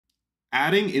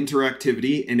Adding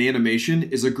interactivity and animation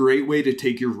is a great way to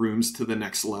take your rooms to the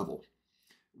next level.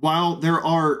 While there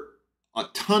are a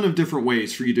ton of different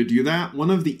ways for you to do that, one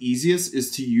of the easiest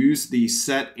is to use the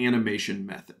setAnimation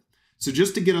method. So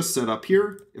just to get us set up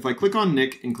here, if I click on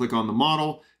Nick and click on the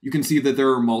model, you can see that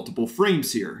there are multiple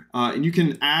frames here. And you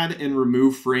can add and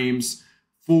remove frames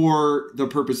for the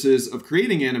purposes of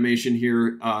creating animation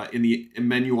here in the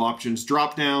menu options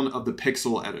dropdown of the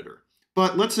pixel editor.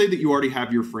 But let's say that you already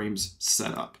have your frames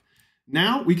set up.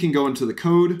 Now we can go into the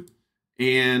code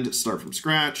and start from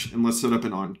scratch, and let's set up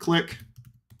an on click.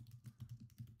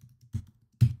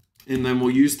 And then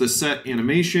we'll use the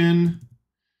setAnimation.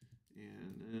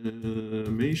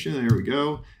 There we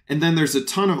go. And then there's a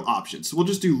ton of options. So we'll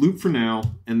just do loop for now,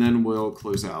 and then we'll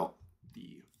close out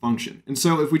the function. And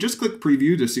so if we just click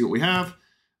preview to see what we have,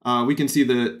 we can see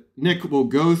that Nick will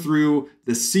go through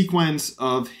the sequence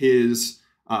of his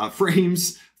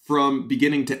frames from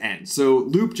beginning to end. So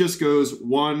loop just goes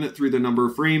 1 through the number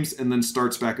of frames and then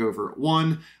starts back over at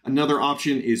 1. Another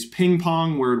option is ping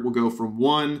pong, where it will go from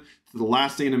 1 to the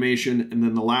last animation and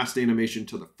then the last animation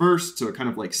to the first. So it kind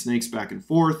of like snakes back and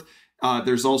forth.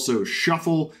 There's also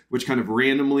shuffle, which kind of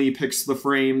randomly picks the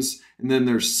frames. And then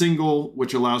there's single,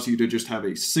 which allows you to just have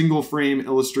a single frame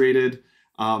illustrated,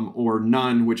 or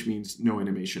none, which means no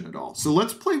animation at all. So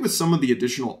let's play with some of the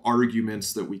additional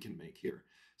arguments that we can make here.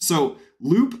 So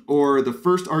loop, or the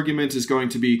first argument, is going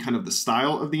to be kind of the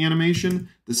style of the animation.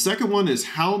 The second one is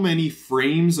how many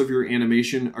frames of your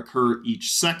animation occur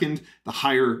each second. The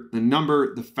higher the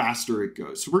number, the faster it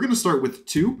goes. So we're going to start with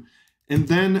 2. And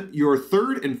then your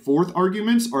third and fourth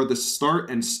arguments are the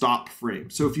start and stop frame.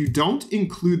 So if you don't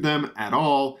include them at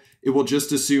all, it will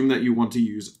just assume that you want to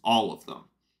use all of them,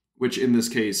 which in this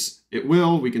case it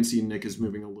will. We can see Nick is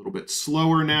moving a little bit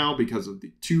slower now because of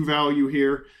the 2 value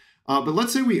here. But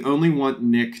let's say we only want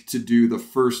Nick to do the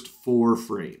first 4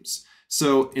 frames.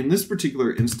 So in this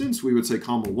particular instance, we would say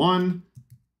comma 1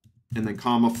 and then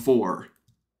comma 4.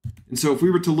 And so if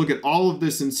we were to look at all of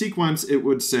this in sequence, it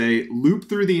would say loop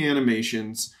through the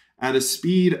animations at a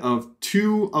speed of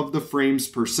 2 of the frames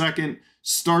per second,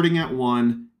 starting at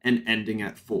 1 and ending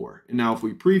at 4. And now if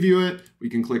we preview it, we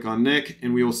can click on Nick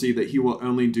and we will see that he will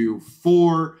only do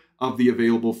 4 of the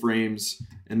available frames.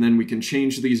 And then we can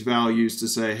change these values to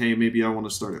say, hey, maybe I want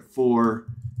to start at 4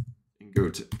 and go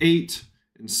to 8.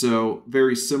 And so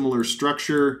very similar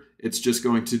structure. It's just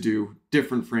going to do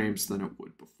different frames than it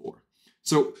would before.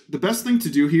 So the best thing to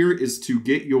do here is to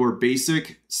get your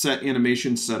basic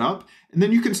setAnimation set up, and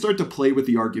then you can start to play with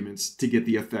the arguments to get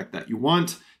the effect that you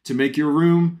want to make your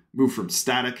room move from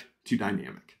static to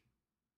dynamic.